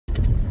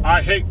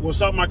right, hey, what's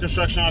up, my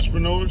construction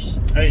entrepreneurs?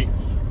 Hey,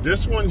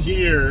 this one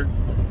here,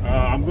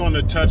 I'm going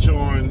to touch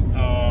on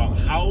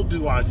how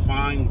do I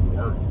find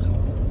work?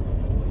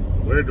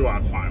 Where do I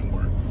find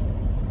work?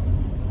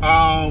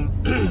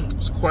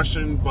 It's a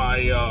question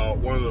by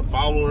one of the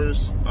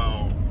followers.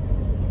 I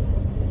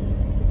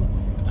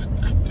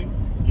think,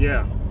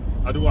 yeah,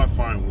 how do I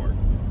find work?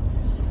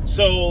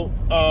 So,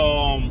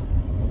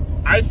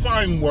 I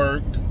find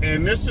work,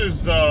 and this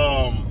is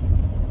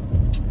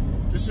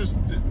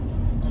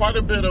quite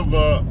a bit of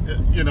a,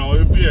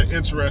 it'd be an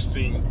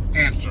interesting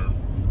answer,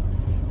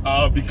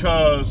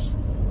 because,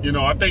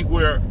 I think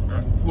we're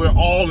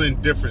all in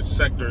different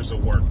sectors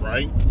of work,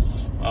 right?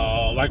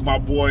 Like my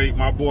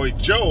boy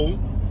Joe,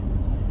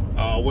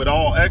 with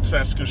All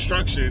Access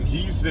Construction,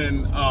 he's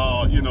in,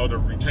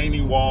 the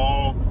retaining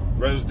wall,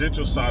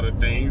 residential side of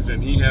things,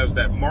 and he has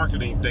that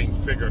marketing thing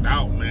figured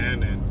out,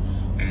 man, and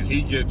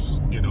he gets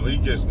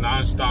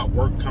nonstop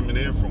work coming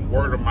in from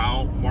word of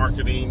mouth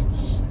marketing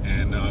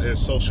and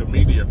his social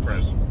media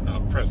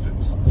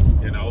presence,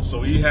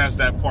 so he has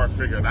that part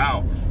figured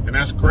out, and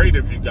that's great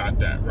if you got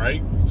that,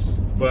 right?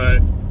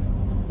 But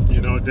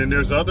then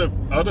there's other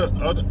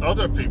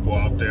people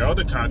out there,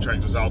 other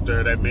contractors out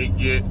there that may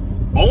get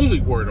only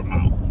word of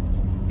mouth,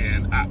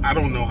 and I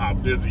don't know how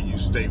busy you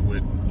stay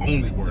with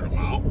only word of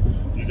mouth.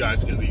 You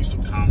guys can leave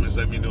some comments.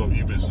 Let me know if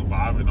you've been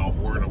surviving off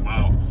word of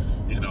mouth,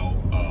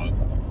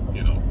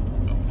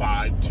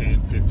 5,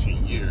 10,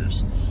 15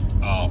 years,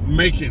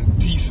 making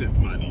decent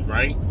money,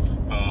 right?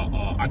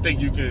 I think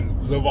you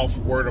can live off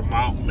word of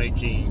mouth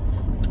making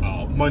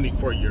money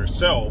for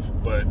yourself,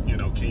 but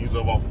can you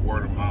live off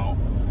word of mouth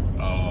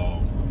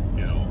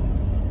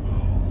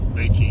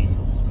making,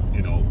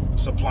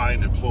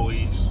 supplying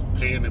employees,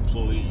 paying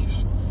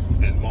employees,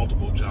 and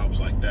multiple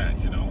jobs like that?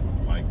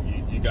 Like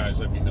you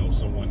guys let me know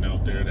someone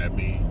out there that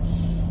may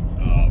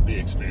be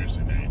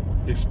experiencing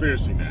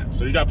that.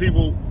 So you got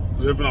people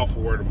living off of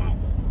word of mouth.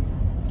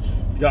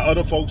 You got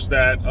other folks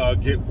that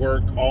get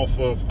work off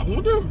of, I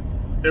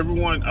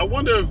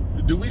wonder if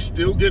do we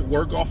still get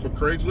work off of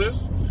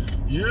Craigslist?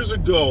 Years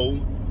ago,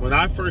 when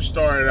I first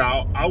started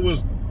out, I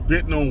was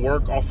bidding on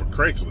work off of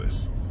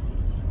Craigslist.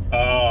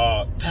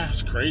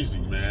 That's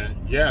crazy, man.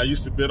 Yeah, I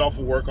used to bid off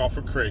of work off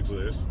of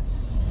Craigslist,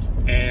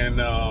 and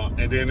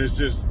then it's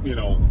just meet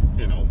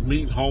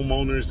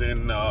homeowners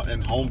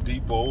in Home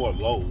Depot or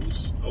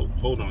Lowe's. Oh,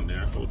 hold on.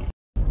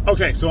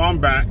 Okay, so I'm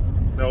back.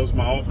 That was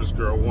my office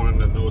girl wanting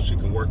to know if she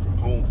can work from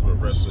home for the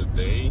rest of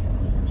the day.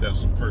 She has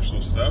some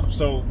personal stuff.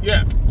 So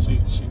yeah,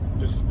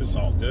 it's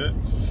all good.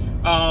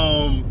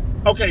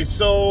 Okay,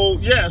 so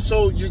yeah,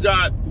 so you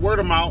got word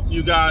of mouth,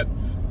 you got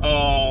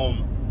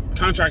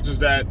contractors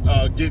that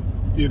get,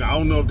 I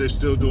don't know if they're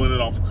still doing it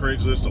off of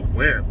Craigslist or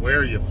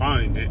where you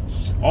find it,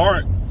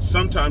 or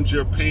sometimes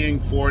you're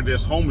paying for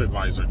this home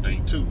advisor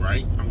thing too,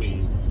 right? I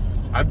mean,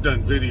 I've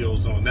done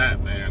videos on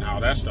that, man, how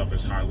that stuff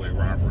is highway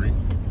robbery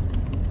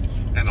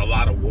and a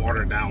lot of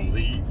watered down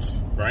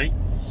leads, right?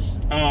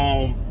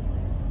 And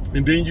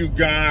then you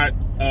got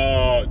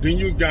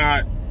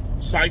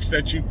sites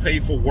that you pay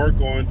for work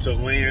on to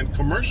land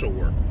commercial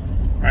work,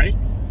 right?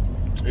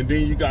 And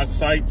then you got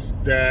sites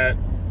that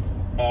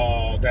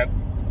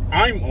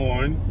I'm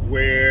on,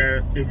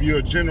 where if you're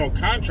a general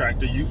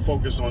contractor, you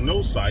focus on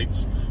those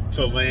sites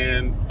to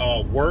land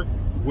work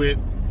with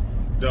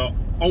the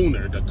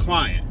owner, the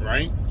client,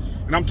 right?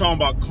 And I'm talking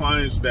about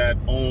clients that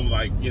own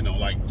like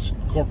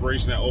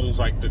corporation that owns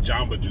like the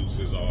Jamba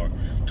Juices or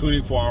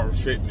 24 Hour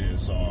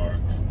Fitness, or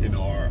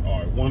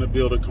or want to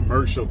build a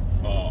commercial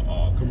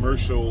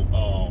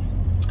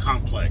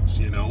complex,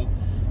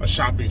 a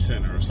shopping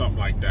center or something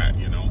like that,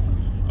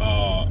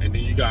 and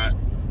then you got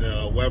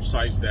the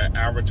websites that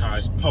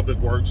advertise public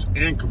works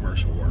and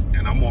commercial work,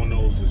 and I'm on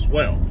those as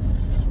well.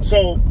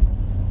 So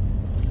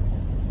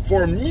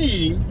for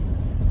me,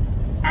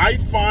 I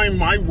find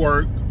my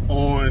work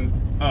on,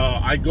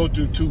 I go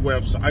through two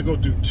websites. I go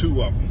through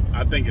two of them.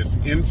 I think it's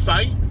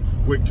Insight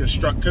with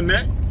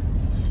Construct.Connect,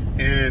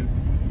 and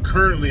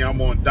currently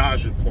I'm on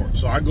Dodge Report.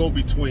 So I go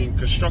between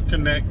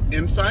Construct.Connect,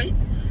 Insight,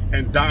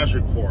 and Dodge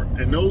Report,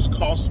 and those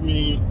cost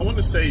me, I want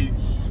to say,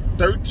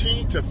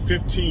 $1,300 to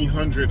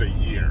 $1,500 a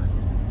year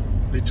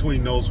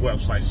between those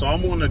websites. So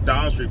I'm on the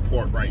Dodge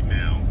Report right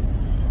now.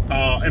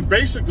 And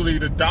basically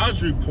the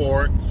Dodge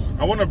Report,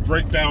 I want to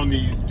break down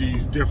these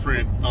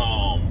different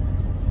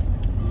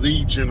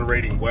lead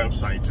generating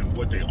websites and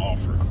what they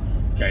offer,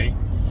 okay?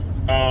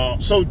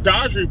 So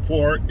Dodge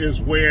Report is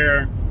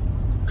where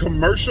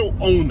commercial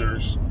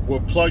owners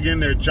will plug in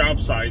their job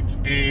sites,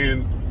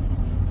 and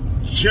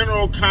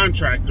general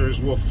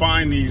contractors will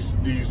find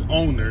these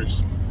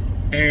owners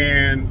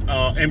and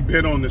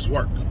bid on this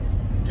work,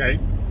 okay?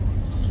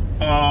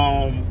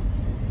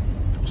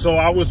 So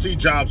I will see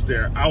jobs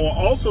there. I will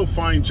also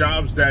find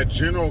jobs that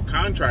general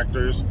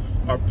contractors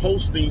are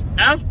posting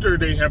after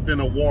they have been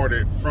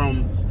awarded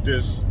from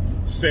this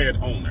said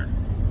owner,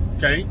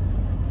 okay?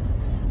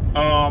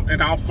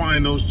 And I'll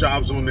find those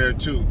jobs on there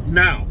too.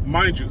 Now,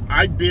 mind you,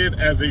 I bid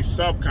as a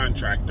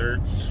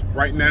subcontractor.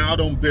 Right now, I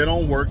don't bid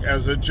on work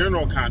as a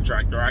general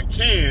contractor. I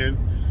can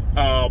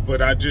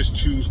but I just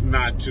choose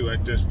not to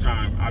at this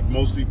time. I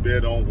mostly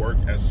bid on work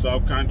as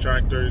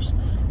subcontractors,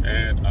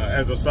 and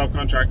as a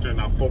subcontractor, and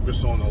I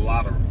focus on a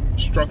lot of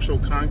structural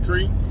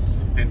concrete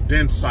and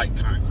then site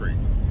concrete.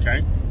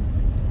 Okay,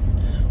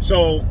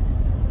 so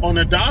on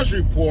the Dodge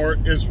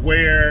report is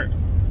where,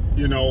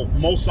 you know,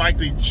 most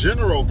likely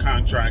general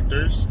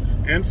contractors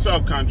and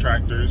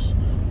subcontractors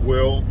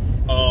will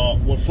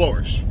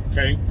flourish.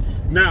 Okay,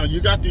 now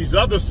you got these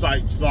other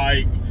sites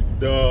like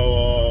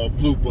the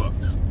Blue Book,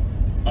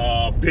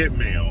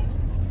 BidMail,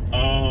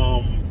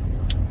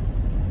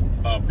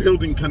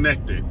 Building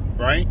Connected,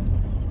 right?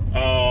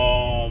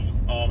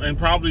 And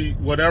probably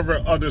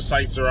whatever other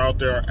sites are out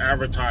there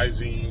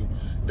advertising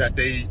that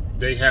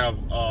they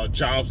have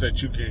jobs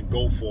that you can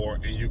go for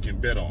and you can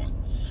bid on.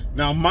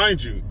 Now,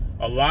 mind you,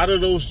 a lot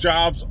of those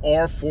jobs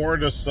are for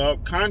the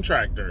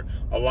subcontractor.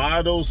 A lot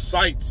of those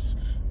sites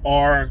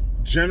are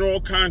general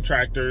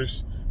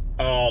contractors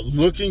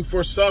looking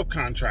for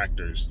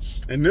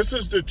subcontractors. And this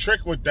is the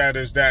trick with that,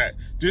 is that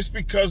just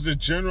because the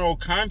general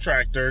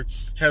contractor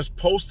has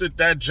posted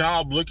that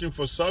job looking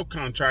for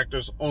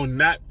subcontractors on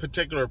that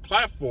particular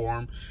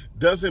platform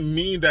doesn't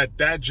mean that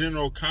that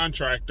general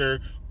contractor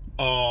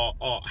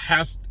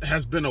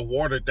has been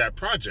awarded that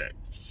project.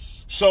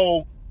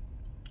 So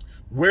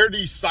where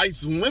these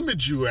sites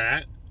limit you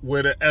at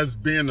with it as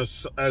being a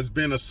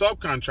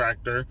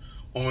subcontractor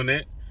on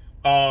it,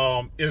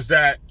 is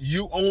that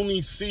you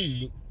only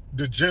see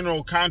the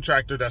general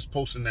contractor that's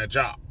posting that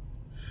job.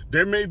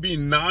 There may be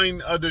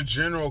 9 other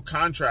general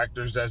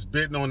contractors that's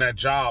bidding on that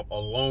job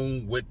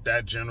along with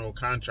that general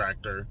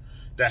contractor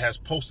that has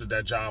posted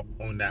that job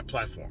on that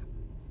platform.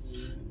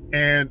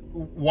 And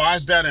why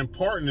is that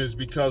important is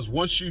because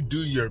once you do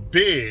your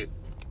bid,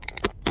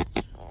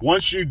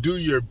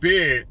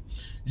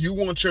 you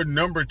want your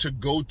number to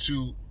go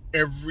to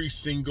every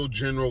single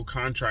general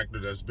contractor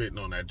that's bidding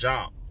on that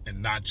job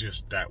and not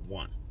just that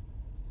one.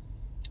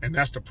 And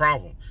that's the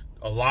problem.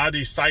 A lot of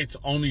these sites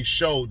only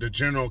show the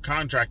general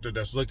contractor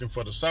that's looking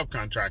for the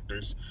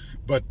subcontractors,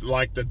 but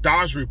like the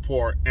Dodge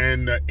report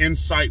and the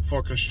Insight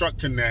for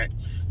Construct.Connect,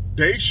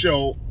 they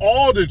show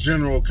all the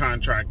general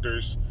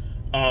contractors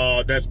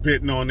that's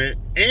bidding on it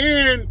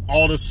and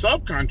all the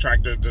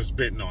subcontractors that's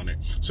bidding on it.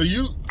 So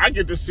I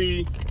get to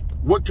see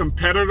what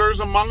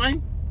competitors of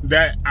mine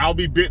that I'll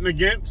be bidding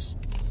against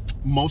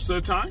most of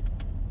the time,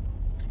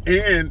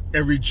 and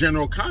every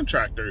general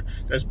contractor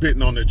that's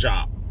bidding on the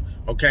job.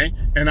 Okay,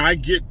 and I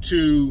get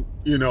to,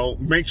 you know,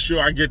 make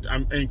sure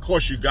and of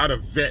course you got to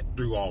vet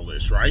through all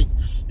this, right?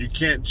 You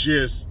can't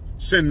just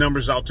send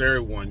numbers out to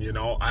everyone. You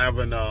know, I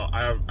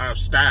have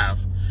staff.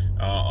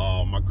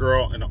 My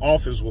girl in the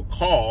office will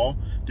call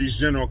these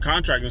general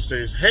contractors and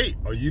says, "Hey,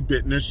 are you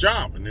bidding this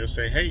job?" And they'll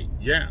say, "Hey,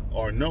 yeah,"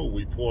 or "No,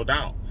 we pulled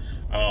out,"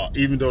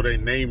 even though their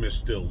name is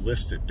still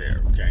listed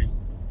there. Okay,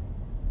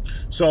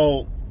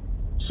 so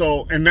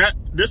and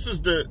this is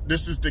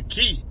the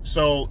key.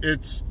 So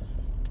it's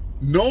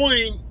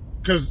knowing,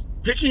 because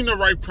picking the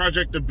right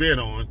project to bid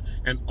on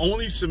and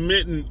only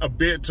submitting a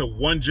bid to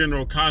one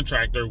general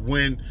contractor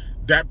when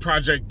that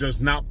project has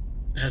not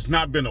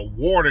been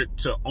awarded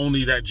to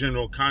only that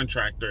general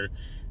contractor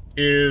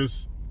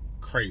is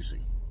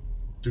crazy.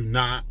 Do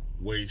not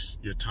waste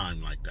your time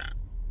like that.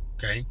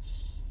 Okay?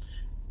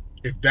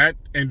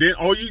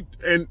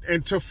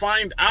 And to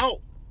find out,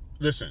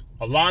 listen,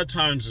 a lot of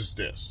times it's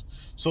this.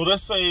 So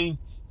let's say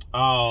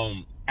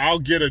I'll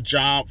get a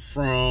job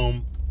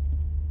from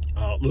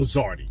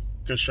Lazardi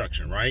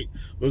Construction, right?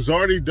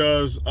 Lazardi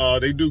does,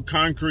 they do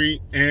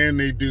concrete and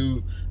they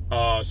do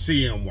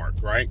CM work,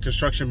 right?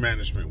 Construction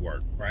management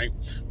work, right?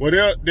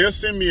 Well, they'll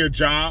send me a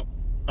job,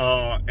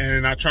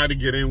 and I try to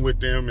get in with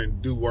them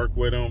and do work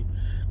with them.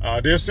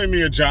 They'll send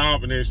me a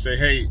job and they say,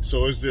 "Hey,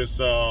 so is this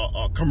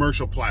a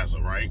commercial plaza,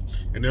 right?"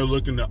 And they're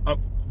looking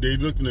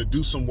to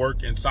do some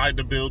work inside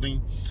the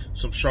building,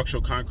 some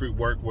structural concrete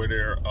work where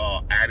they're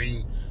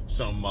adding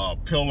some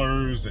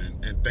pillars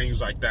and things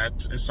like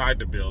that inside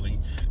the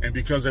building. And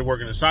because they're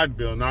working inside the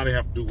building, now they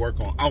have to do work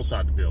on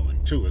outside the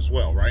building too as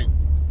well, right?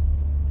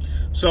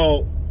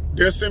 So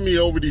they'll send me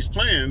over these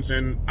plans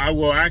and I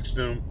will ask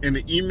them in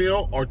the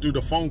email or through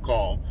the phone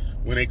call.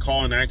 When they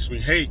call and ask me,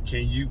 "Hey,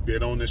 can you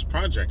bid on this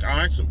project?"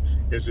 I'll ask them,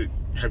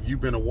 have you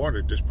been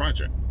awarded this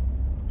project?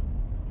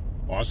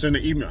 Or I'll send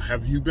an email,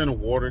 "Have you been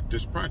awarded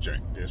this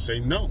project?" They'll say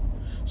no.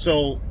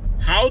 So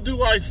how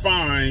do I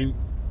find,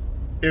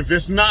 if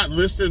it's not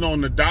listed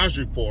on the Dodge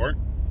report,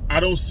 I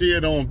don't see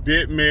it on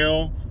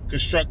BidMail,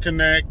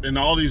 Construct.Connect, and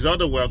all these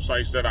other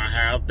websites that I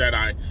have that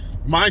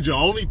mind you, I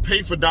only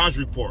pay for Dodge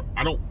report.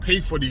 I don't pay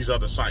for these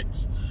other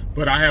sites.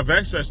 But I have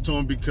access to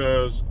them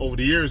because over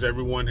the years,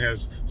 everyone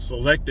has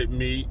selected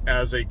me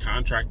as a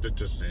contractor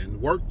to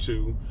send work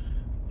to,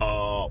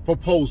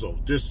 proposal,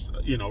 just,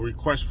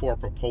 request for a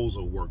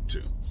proposal work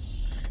to.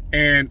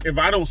 And if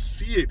I don't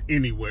see it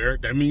anywhere,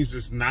 that means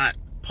it's not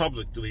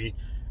publicly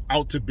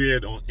out to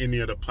bid on any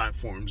of the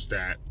platforms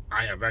that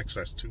I have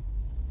access to.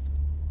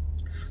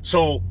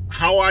 So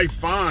how I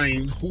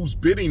find who's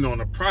bidding on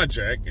a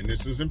project, and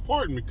this is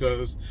important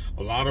because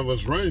a lot of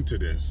us run into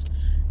this,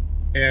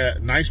 a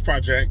nice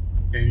project,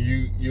 and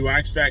you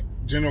ask that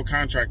general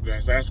contractor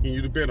that's asking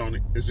you to bid on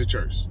it, is it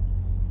yours?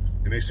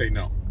 And they say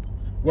no.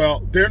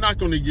 Well, they're not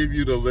going to give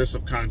you the list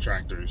of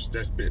contractors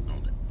that's bidding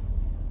on it.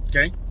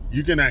 Okay?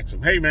 You can ask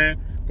them, hey man,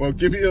 well,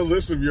 give me a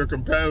list of your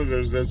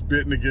competitors that's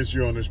bidding against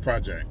you on this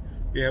project.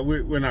 Yeah,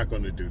 we're not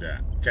going to do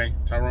that. Okay,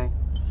 Tyrone?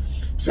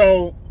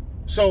 So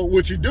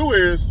what you do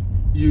is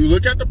you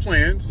look at the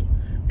plans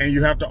and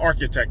you have the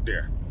architect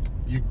there.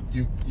 You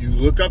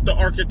look up the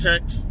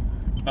architect's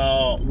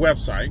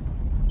website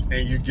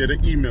and you get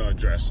an email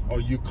address, or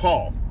you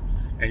call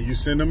and you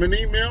send them an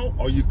email,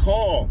 or you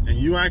call and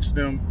you ask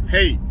them,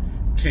 hey,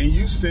 can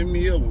you send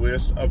me a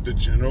list of the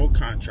general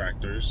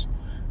contractors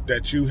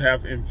that you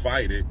have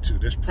invited to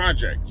this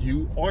project?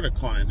 You or the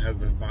client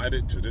have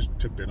invited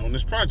to bid on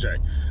this project.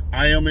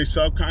 I am a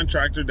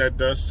subcontractor that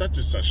does such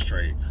and such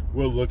trade.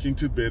 We're looking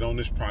to bid on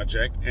this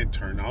project and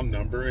turn our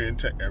number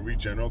into every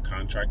general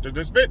contractor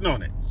that's bidding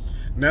on it.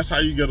 And that's how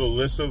you get a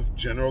list of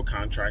general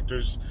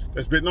contractors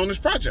that's bidding on this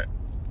project,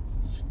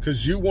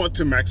 because you want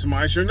to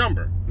maximize your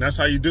number. And that's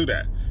how you do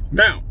that.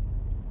 Now,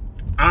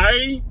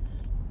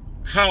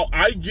 how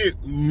I get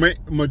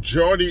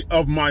majority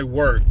of my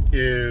work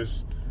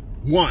is,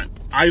 one,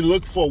 I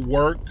look for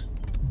work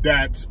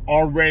that's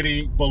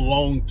already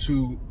belong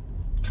to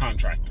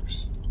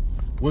contractors.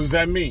 What does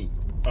that mean?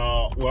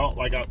 Well,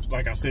 like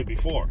I said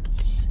before,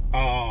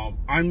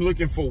 I'm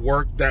looking for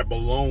work that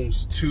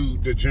belongs to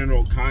the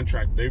general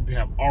contractor. They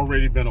have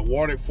already been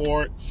awarded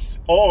for it,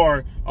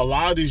 or a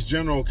lot of these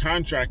general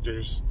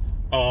contractors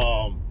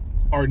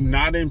are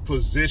not in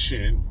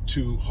position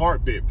to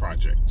hard bid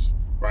projects,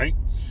 right?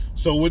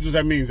 So what does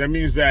that mean? That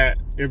means that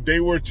if they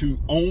were to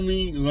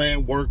only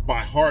land work by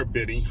hard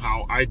bidding,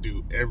 how I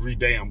do every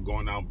day, I'm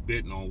going out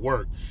bidding on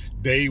work,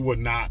 they would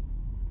not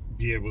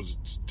be able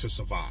to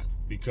survive,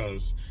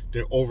 because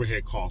their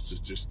overhead cost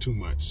is just too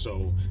much.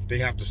 So they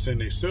have to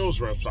send their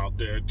sales reps out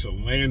there to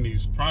land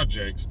these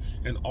projects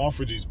and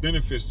offer these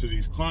benefits to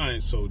these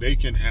clients so they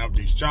can have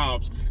these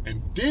jobs,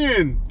 and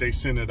then they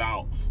send it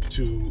out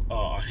to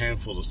a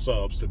handful of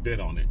subs to bid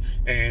on it.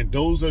 And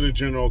those are the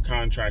general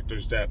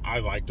contractors that I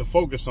like to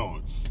focus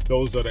on.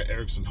 Those are the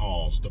Erickson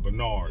Halls, the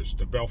Bernards,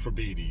 the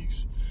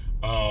Belforbides.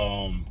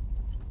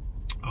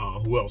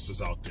 Who else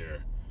is out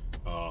there?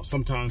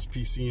 Sometimes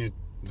PCW,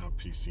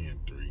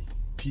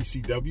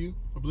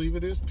 I believe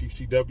it is,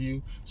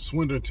 PCW,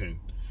 Swindleton.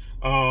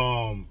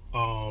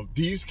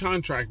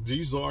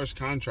 These large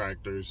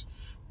contractors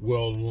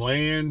will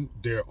land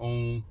their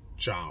own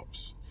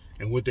jobs.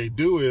 And what they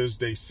do is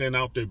they send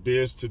out their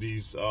bids to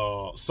these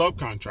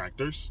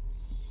subcontractors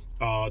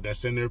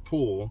that's in their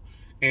pool.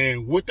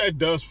 And what that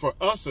does for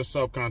us as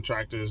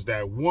subcontractors is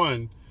that,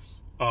 one,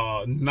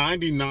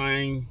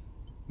 99,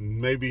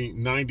 maybe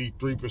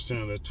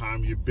 93% of the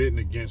time you're bidding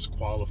against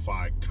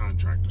qualified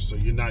contractors. So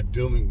you're not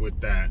dealing with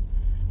that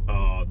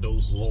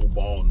those low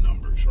ball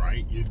numbers,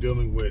 right? You're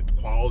dealing with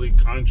quality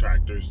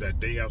contractors that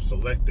they have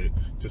selected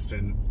to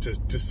send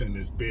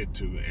this bid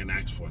to and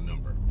ask for a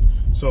number.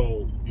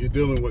 So you're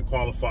dealing with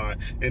qualified.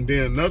 And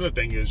then another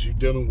thing is you're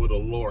dealing with a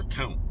lower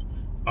count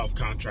of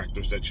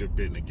contractors that you're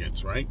bidding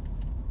against, right?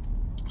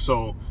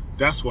 So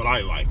that's what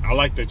I like. I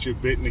like that you're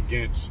bidding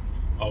against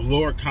a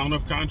lower count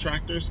of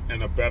contractors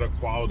and a better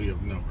quality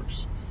of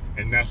numbers.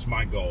 And that's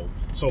my goal.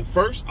 So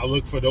first, I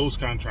look for those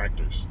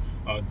contractors.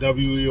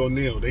 W.E.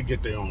 O'Neill, they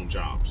get their own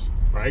jobs,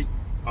 right?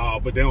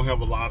 But they don't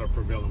have a lot of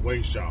prevailing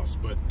wage jobs,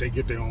 but they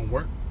get their own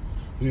work.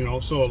 You know,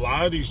 so a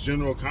lot of these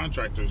general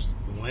contractors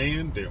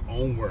land their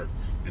own work,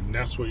 and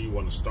that's where you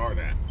want to start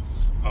at,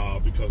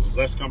 because there's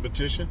less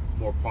competition,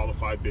 more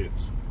qualified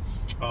bids.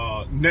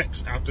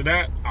 Next, after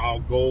that, I'll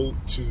go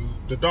to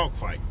the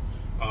dogfight.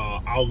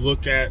 I'll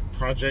look at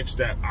projects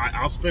that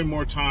I'll spend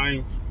more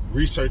time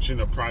researching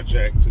a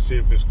project to see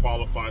if it's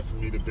qualified for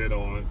me to bid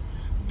on.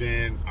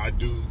 Then I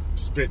do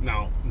spitting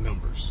out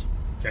numbers.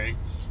 Okay,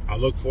 I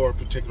look for a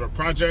particular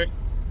project,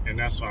 and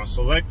that's why I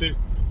select it.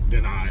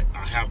 Then I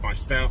have my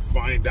staff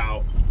find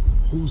out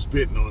who's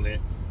bidding on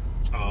it,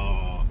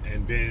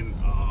 and then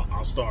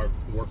I'll start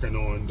working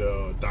on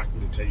the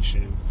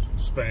documentation,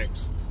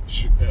 specs,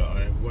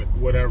 and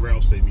whatever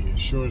else they need,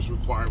 insurance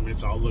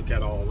requirements. I'll look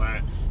at all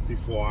that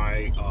before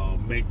I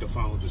make the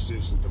final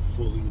decision to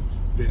fully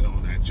bid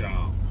on that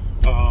job.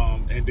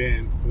 And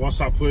then once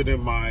I put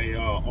in my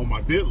on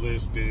my bid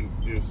list, then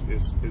it's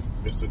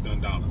a done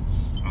dollar.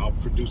 I'll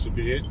produce a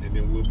bid, and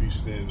then we'll be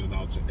sending it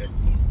out to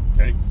everyone.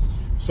 Okay,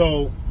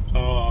 so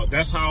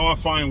that's how I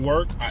find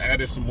work. I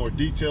added some more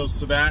details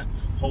to that.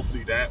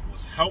 Hopefully that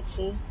was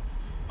helpful.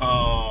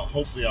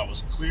 Hopefully I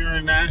was clear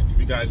in that. If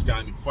you guys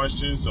got any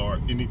questions or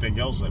anything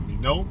else, let me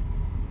know.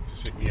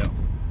 Just hit me up.